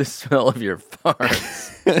love the smell of your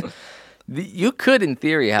farts. You could, in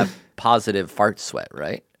theory, have positive fart sweat,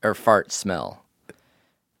 right? Or fart smell.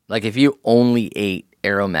 Like if you only ate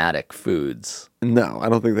aromatic foods. No, I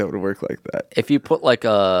don't think that would work like that. If you put like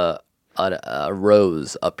a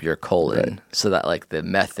rose up your colon so that like the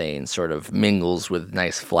methane sort of mingles with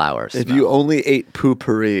nice flower smell. If you only ate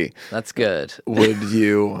poopery, that's good. Would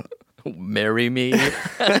you marry me?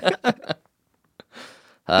 Okay.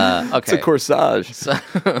 It's a corsage. So,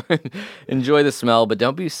 enjoy the smell, but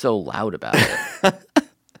don't be so loud about it.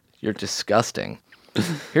 You're disgusting.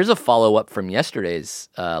 Here's a follow-up from last week's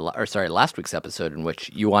episode in which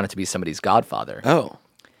you wanted to be somebody's godfather. Oh.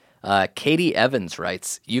 Katie Evans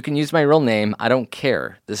writes, "You can use my real name. I don't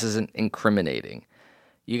care. This isn't incriminating.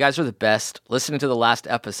 You guys are the best. Listening to the last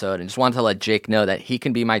episode and just wanted to let Jake know that he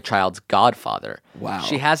can be my child's godfather. Wow.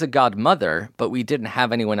 She has a godmother, but we didn't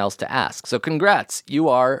have anyone else to ask. So congrats. You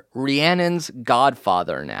are Rhiannon's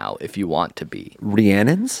godfather now, if you want to be."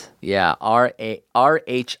 Rhiannon's? Yeah, Rhiannon.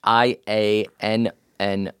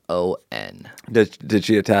 Did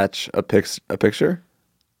she attach a picture?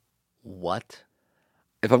 What?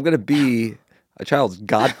 If I'm going to be a child's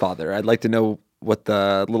godfather, I'd like to know what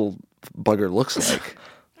the little bugger looks like.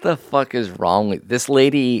 The fuck is wrong with this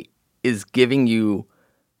lady? Is giving you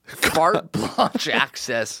carte blanche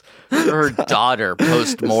access to her daughter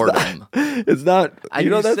post mortem. It's not.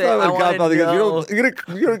 That's not what godfather is. You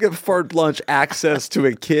don't get carte blanche access to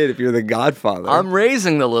a kid if you're the godfather. I'm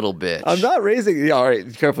raising the little bitch. I'm not raising. Yeah, all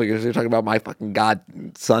right, careful, because you're talking about my fucking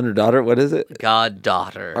godson or daughter. What is it?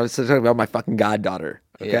 Goddaughter. I was talking about my fucking goddaughter.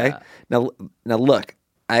 Okay. Yeah. Now look.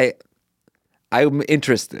 I'm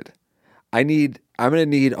interested. I'm gonna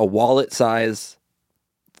need a wallet size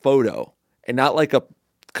photo, and not like a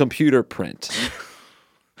computer print.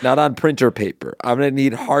 Not on printer paper. I'm gonna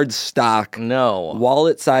need hard stock. No.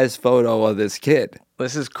 Wallet size photo of this kid.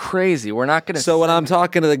 This is crazy. We're not gonna. So when I'm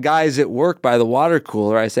talking to the guys at work by the water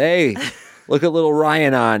cooler, I say, "Hey, look at little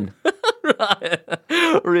Rhiannon."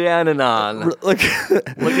 Rhiannon on. Look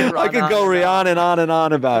at I could go Rhiannon on and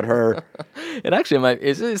on about her. It actually might.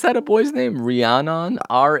 Is that a boy's name? Rhiannon?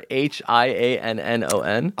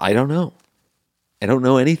 Rhiannon? I don't know. I don't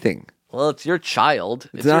know anything. Well, it's your child.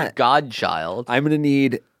 It's your godchild. I'm going to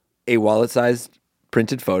need a wallet-sized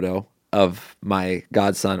printed photo of my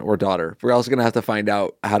godson or daughter. We're also going to have to find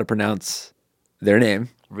out how to pronounce their name.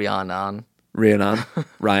 Rhiannon. Rhiannon.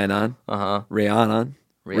 Rhiannon.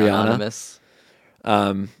 Rhiannonymous.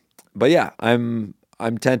 But yeah, I'm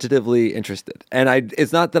tentatively interested, and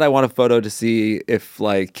it's not that I want a photo to see if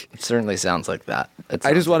like. It certainly sounds like that.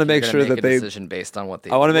 I just want to make sure that they decision based on what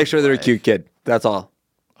they. I want to make sure they're a cute kid. That's all.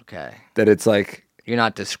 Okay. That it's like you're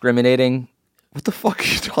not discriminating. What the fuck are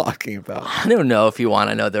you talking about? I don't know if you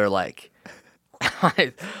want to know. They're like.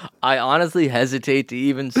 I honestly hesitate to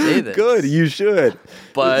even say this. Good, you should.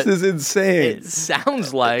 But this is insane. It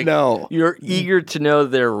sounds like no. You're eager to know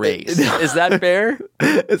their race. Is that fair?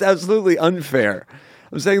 It's absolutely unfair.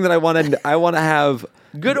 I'm saying that I want to have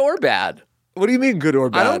good or bad. What do you mean good or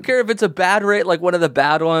bad? I don't care if it's a bad rate, like one of the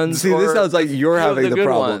bad ones. See, this sounds like you're having the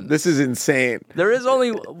problem. Ones. This is insane. There is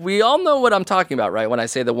only. We all know what I'm talking about, right? When I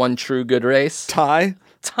say the one true good race. Thai,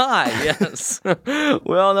 yes.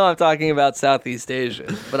 We all know I'm talking about Southeast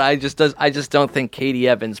Asia, but I just don't think Katie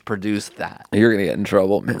Evans produced that. You're gonna get in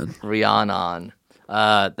trouble, man. Rhiannon.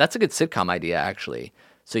 That's a good sitcom idea, actually.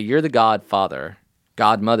 So you're the godfather.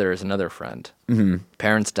 Godmother is another friend. Mm-hmm.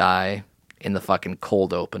 Parents die in the fucking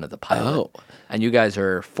cold open of the pilot. Oh. And you guys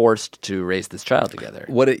are forced to raise this child together.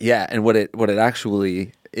 What it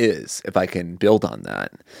actually is, if I can build on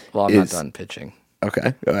that. Well, I'm not done pitching.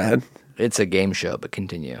 Okay, go ahead. It's a game show, but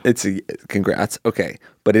continue. Congrats. Okay,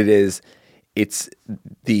 but it's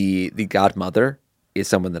the godmother is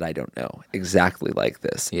someone that I don't know exactly like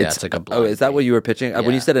this. Yeah, it's like a blind is that what you were pitching? Yeah.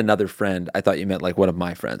 When you said another friend, I thought you meant like one of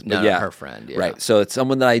my friends. But no, yeah, her friend. Yeah. Right. So it's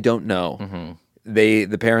someone that I don't know. Mm-hmm.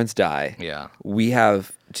 The parents die. Yeah. We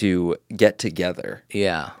have to get together.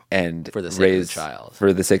 Yeah. And for the sake raise of the child.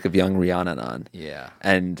 For the sake of young Rhiannon. Yeah.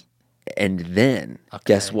 And then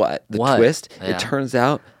guess what? The what? twist. Yeah. It turns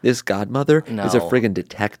out this godmother is a friggin'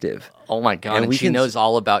 detective. Oh my God! And she knows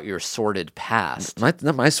all about your sordid past. Not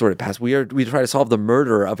my sordid past. We try to solve the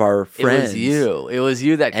murder of our friends. It was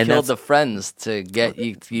you that killed the friends to get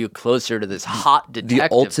you closer to this hot detective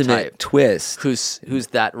the ultimate type twist. Who's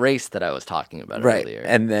that race that I was talking about earlier?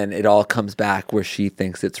 And then it all comes back where she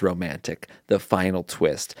thinks it's romantic. The final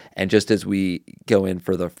twist, and just as we go in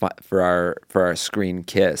for our screen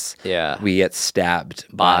kiss, we get stabbed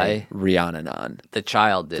by Rhiannon. The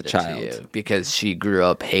child did to you because she grew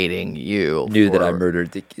up hating you. Knew that I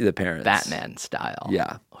murdered the parents. Batman style.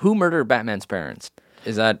 Yeah. Who murdered Batman's parents?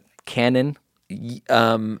 Is that canon?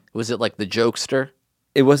 Was it like the jokester?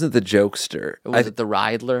 It wasn't the jokester. Was it the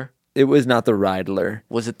Riddler? It was not the Riddler.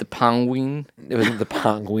 Was it the Penguin? It wasn't the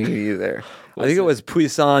Penguin either. I think it was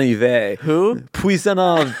Puissant Ivy. Who? Puissant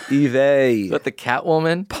Ivy. Is that the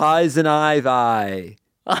Catwoman? Poison Ivy.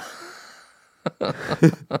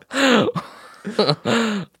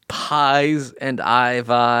 Pies and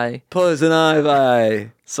Ivy. Poison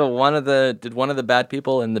Ivy. So did one of the bad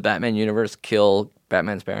people in the Batman universe kill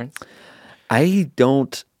Batman's parents? I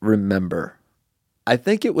don't remember. I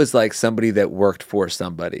think it was like somebody that worked for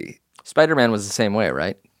somebody. Spider-Man was the same way,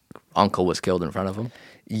 right? Uncle was killed in front of him.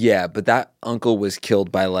 Yeah, but that uncle was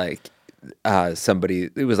killed by like somebody.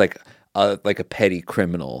 It was like a petty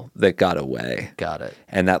criminal that got away. Got it.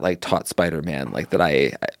 And that like taught Spider-Man like that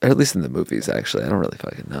or at least in the movies actually. I don't really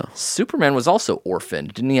fucking know. Superman was also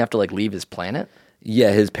orphaned. Didn't he have to like leave his planet?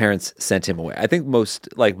 Yeah, his parents sent him away. I think most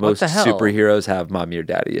superheroes have mommy or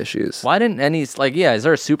daddy issues. Why didn't any is there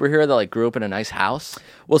a superhero that like grew up in a nice house?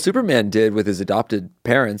 Well, Superman did with his adopted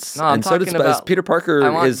parents, and so did Peter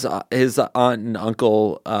Parker. His aunt and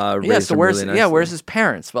uncle raised him really nicely. Yeah, where's his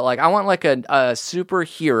parents? But like, I want like a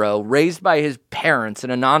superhero raised by his parents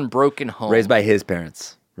in a non-broken home. Raised by his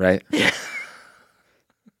parents, right? Yeah.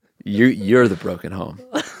 You're the broken home.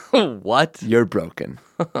 What? You're broken.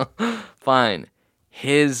 Fine.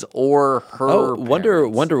 His or her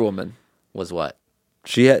parents. Wonder Woman was what?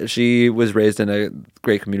 She was raised in a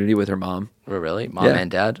great community with her mom. Oh, really? Mom and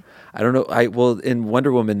dad? I don't know. In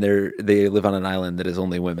Wonder Woman, they live on an island that is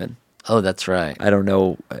only women. Oh, that's right. I don't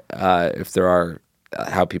know if there are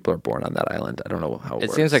how people are born on that island. I don't know how it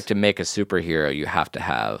works. It seems like to make a superhero, you have to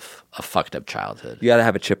have a fucked up childhood. You got to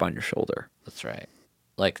have a chip on your shoulder. That's right.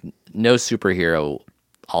 Like no superhero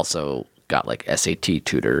also got like SAT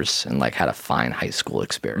tutors and like had a fine high school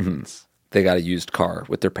experience. Mm-hmm. They got a used car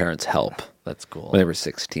with their parents' help. That's cool. When they were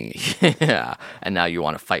 16. Yeah. And now you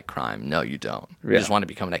want to fight crime. No, you don't. You just want to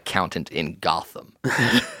become an accountant in Gotham.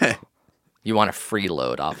 You want to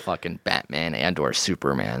freeload off fucking Batman and or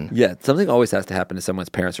Superman. Yeah, something always has to happen to someone's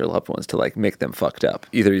parents or loved ones to like make them fucked up.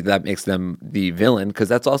 Either that makes them the villain, because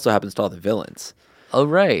that also happens to all the villains. Oh,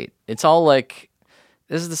 right. It's all like...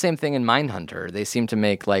 This is the same thing in Mindhunter. They seem to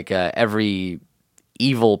make like every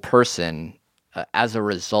evil person as a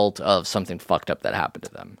result of something fucked up that happened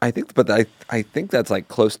to them. I think that's like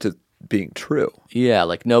close to being true. Yeah,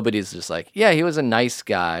 like nobody's just like, yeah, he was a nice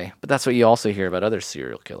guy. But that's what you also hear about other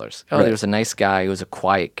serial killers. Oh, He was a nice guy. He was a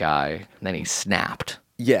quiet guy. And then he snapped.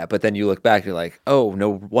 Yeah, but then you look back, you're like, oh, no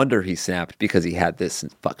wonder he snapped because he had this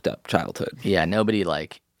fucked up childhood. Yeah, nobody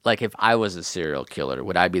like if I was a serial killer,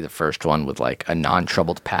 would I be the first one with like a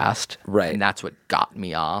non-troubled past? Right. And that's what got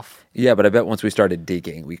me off. Yeah, but I bet once we started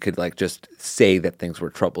digging, we could like just say that things were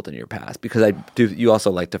troubled in your past, because you also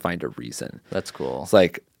like to find a reason. That's cool. It's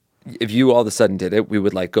like if you all of a sudden did it, we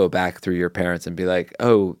would like go back through your parents and be like,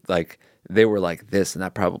 oh, like they were like this and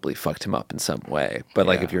that probably fucked him up in some way. But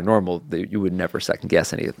like if you're normal, you would never second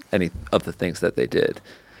guess any of the things that they did.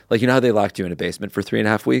 Like, you know how they locked you in a basement for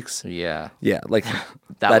 3.5 weeks? Yeah. Yeah, like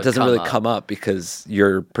that doesn't really come up because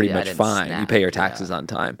you're pretty much fine. Snap. You pay your taxes on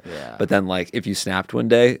time. Yeah. But then, like, if you snapped one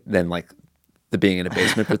day, then, like, the being in a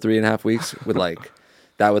basement for 3.5 weeks would, like,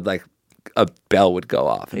 that would, like, a bell would go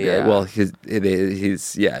off. And be like, well,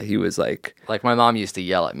 he was, like... Like, my mom used to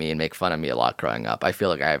yell at me and make fun of me a lot growing up. I feel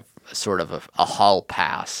like I have sort of a hall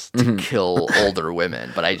pass to kill older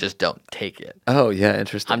women, but I just don't take it. Oh, yeah,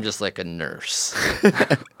 interesting. I'm just like a nurse.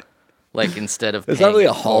 Like, instead of it's not really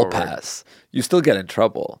a hall pass. You still get in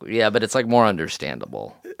trouble. Yeah, but it's like more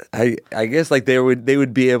understandable. I guess like they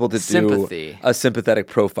would be able to Sympathy. do a sympathetic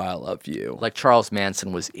profile of you. Like Charles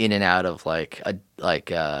Manson was in and out of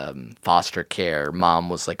foster care. Mom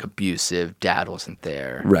was like abusive. Dad wasn't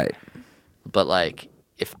there. Right. But like,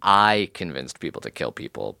 if I convinced people to kill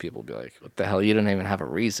people, people would be like, "What the hell? You don't even have a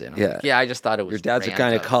reason." Yeah. Like, yeah, I just thought it was. Your dad's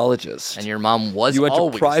random. a gynecologist, and your mom was. You went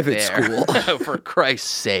always to private there. school. For Christ's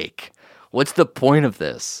sake, what's the point of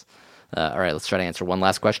this? All right, let's try to answer one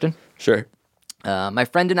last question. Sure. My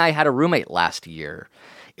friend and I had a roommate last year.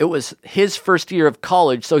 It was his first year of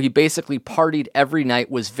college, so he basically partied every night,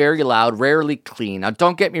 was very loud, rarely clean. Now,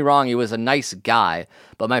 don't get me wrong, he was a nice guy,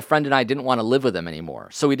 but my friend and I didn't want to live with him anymore,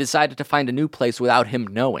 so we decided to find a new place without him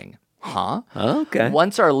knowing. Huh? Okay.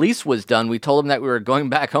 Once our lease was done, we told him that we were going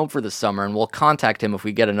back home for the summer and we'll contact him if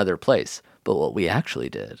we get another place. But what we actually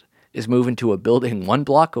did is move into a building 1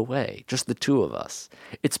 block away, just the two of us.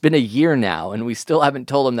 It's been a year now, and we still haven't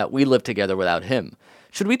told him that we live together without him.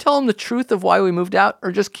 Should we tell him the truth of why we moved out,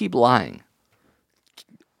 or just keep lying?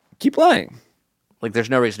 Keep lying. Like, there's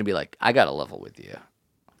no reason to be like, I gotta level with you.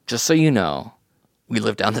 Just so you know, we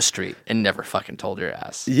live down the street and never fucking told your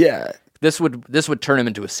ass. Yeah. This would turn him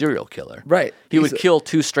into a serial killer. Right. He would kill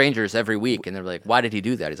 2 strangers every week, and they're like, why did he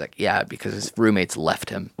do that? He's like, yeah, because his roommates left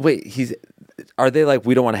him. Wait, are they like,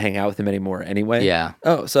 we don't want to hang out with him anymore anyway? Yeah.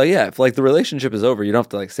 Oh, so yeah, if like the relationship is over, you don't have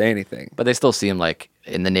to like say anything. But they still see him like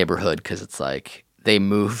in the neighborhood because it's like they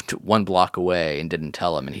moved 1 block away and didn't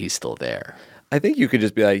tell him, and he's still there. I think you could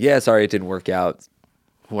just be like, yeah, sorry, it didn't work out.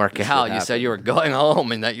 Work out. You said you were going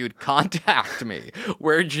home and that you'd contact me.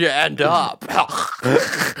 Where'd you end up?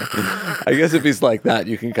 I guess if he's like that,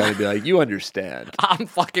 you can kind of be like, you understand. I'm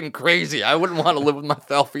fucking crazy. I wouldn't want to live with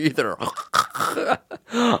myself either.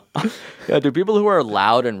 Yeah, do people who are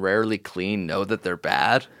loud and rarely clean know that they're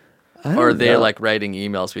bad? Or are they like writing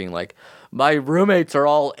emails being like, my roommates are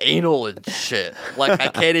all anal and shit. Like, I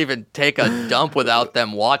can't even take a dump without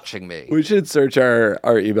them watching me. We should search our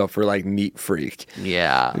email for like neat freak.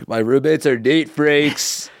 Yeah. My roommates are neat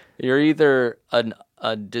freaks. You're either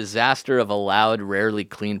a disaster of a loud, rarely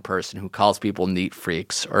clean person who calls people neat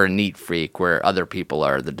freaks, or a neat freak where other people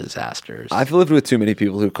are the disasters. I've lived with too many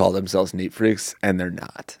people who call themselves neat freaks, and they're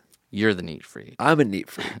not. You're the neat freak. I'm a neat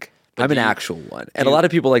freak. I'm an actual one. And a lot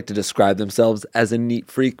of people like to describe themselves as a neat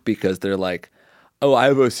freak because they're like, oh, I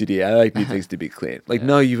have OCD. I like things to be clean. Like,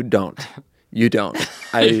 no, you don't. You don't.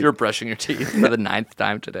 You're brushing your teeth for the 9th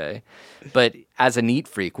time today. But as a neat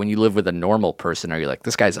freak, when you live with a normal person, are you like,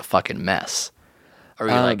 this guy's a fucking mess? Or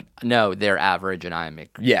are you like, no, they're average and I'm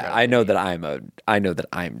I know that I'm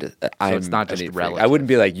so it's not just relative. I wouldn't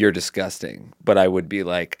be like, you're disgusting, but I would be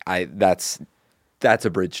like, that's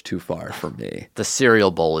a bridge too far for me. The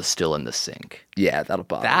cereal bowl is still in the sink. Yeah, that'll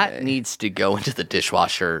bother me. That needs to go into the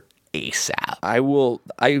dishwasher ASAP.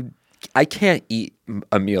 I can't eat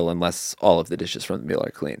a meal unless all of the dishes from the meal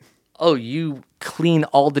are clean. Oh, you clean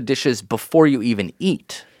all the dishes before you even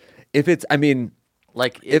eat? If it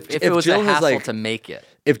was Jill a hassle like, to make it.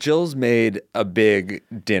 If Jill's made a big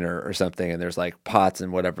dinner or something and there's like pots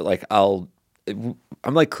and whatever, like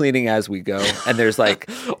I'm like cleaning as we go, and there's like,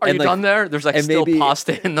 are you done there? There's like still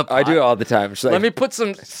pasta in the pot. I do it all the time. Like, let me put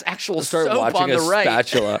some actual soap on the right.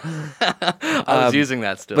 Spatula. I was using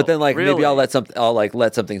that still, but then like really? Maybe I'll let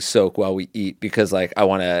something soak while we eat because like I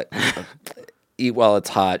want to eat while it's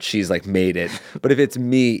hot. She's like made it, but if it's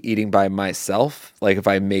me eating by myself, like if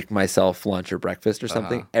I make myself lunch or breakfast or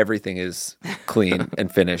something, everything is clean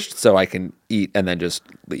and finished, so I can eat and then just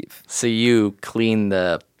leave. So you clean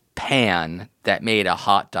the pan that made a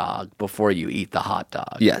hot dog before you eat the hot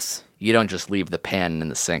dog. Yes. You don't just leave the pan in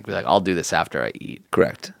the sink. Be like, I'll do this after I eat.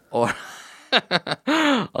 Correct. Or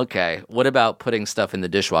okay. What about putting stuff in the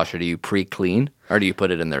dishwasher? Do you pre-clean or do you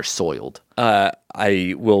put it in there soiled?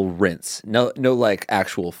 I will rinse. No like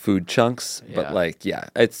actual food chunks, but like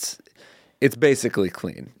it's basically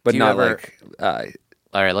clean, but not like. All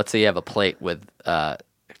right. Let's say you have a plate with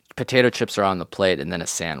potato chips are on the plate and then a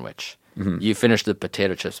sandwich. Mm-hmm. You finish the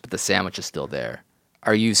potato chips, but the sandwich is still there.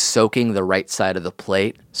 Are you soaking the right side of the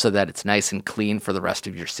plate so that it's nice and clean for the rest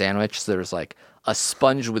of your sandwich? So there's like a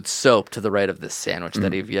sponge with soap to the right of this sandwich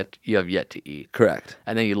that you have yet to eat. Correct.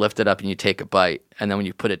 And then you lift it up and you take a bite. And then when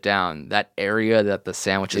you put it down, that area that the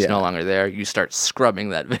sandwich is no longer there, you start scrubbing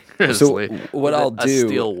that vigorously. So what I'll do, a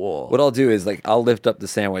steel wool. What I'll do is like I'll lift up the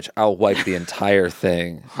sandwich. I'll wipe the entire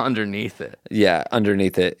thing underneath it. Yeah,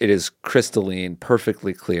 underneath it. It is crystalline,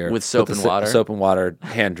 perfectly clear with soap and water. Soap and water,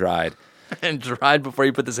 hand dried. And dried before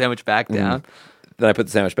you put the sandwich back down. Then I put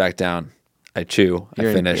the sandwich back down. I chew. I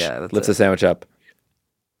finish. Lift the sandwich up.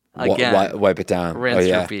 Again, wipe it down.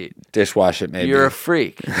 Rinse, repeat. Dishwash it, maybe. You're a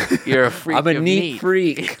freak. You're a freak. I'm a neat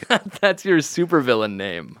freak. That's your supervillain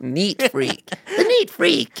name. Neat freak. The neat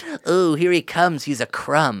freak. Oh, here he comes. He's a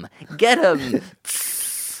crumb. Get him.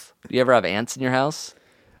 You ever have ants in your house?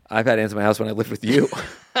 I've had ants in my house when I lived with you.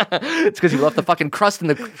 It's because you left the fucking crust in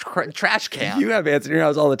the trash can. You have ants in your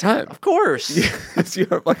house all the time. Of course. Yes,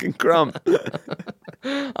 you're a fucking crumb.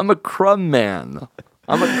 I'm a crumb man.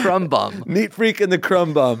 I'm a crumb bum. Neat freak and the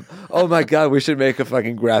crumb bum. Oh my God, we should make a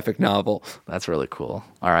fucking graphic novel. That's really cool.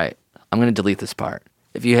 All right. I'm going to delete this part.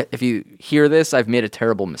 If you hear this, I've made a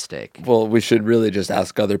terrible mistake. Well, we should really just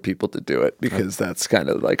ask other people to do it because that's kind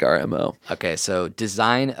of like our MO. Okay, so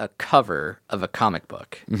design a cover of a comic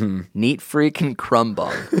book. Mm-hmm. Neat Freak and Crumb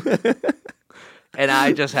Bum. And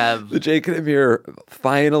I just have... The Jake and Amir,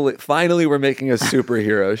 finally we're making a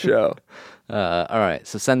superhero show. All right,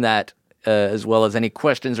 so send that as well as any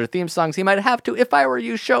questions or theme songs you might have to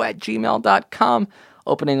ifiwereyoushow@gmail.com.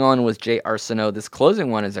 Opening on was Jay Arsenault. This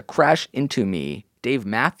closing one is a Crash Into Me, Dave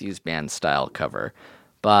Matthews Band style cover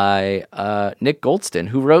by Nick Goldston,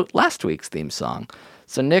 who wrote last week's theme song.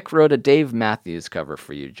 So Nick wrote a Dave Matthews cover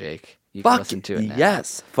for you, Jake. You can listen to it now.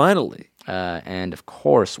 Yes, finally. And of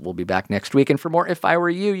course, we'll be back next week. And for more If I Were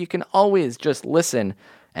You, you can always just listen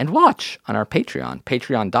and watch on our Patreon,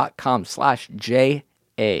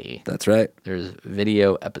 patreon.com/JA. That's right. There's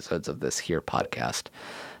video episodes of this here podcast.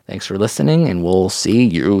 Thanks for listening, and we'll see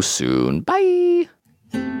you soon. Bye.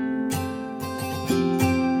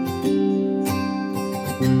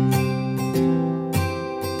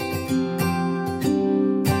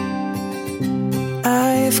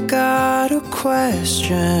 I've got a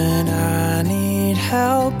question, I need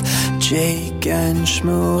help. Jake and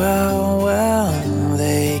Shmuel, well,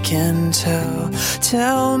 they can tell.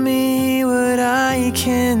 Tell me what I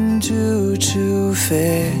can do to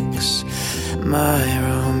fix my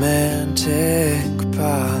romantic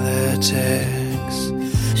politics.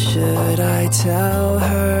 Should I tell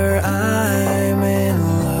her I'm in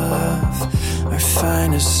love, or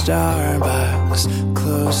find a Starbucks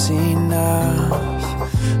close enough?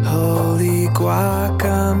 Holy guac,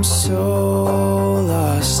 I'm so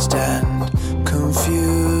lost and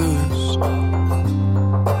confused,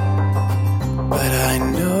 but I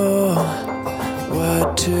know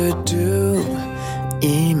what to do.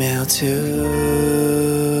 Email to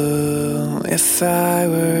If I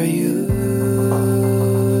Were You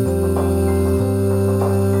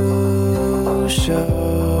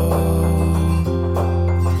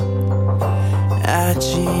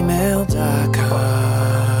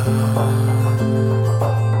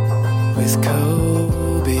show@gmail.com. With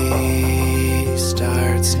Kobe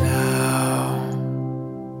starts now.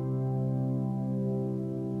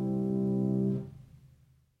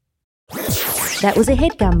 That was a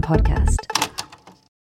HeadGum podcast.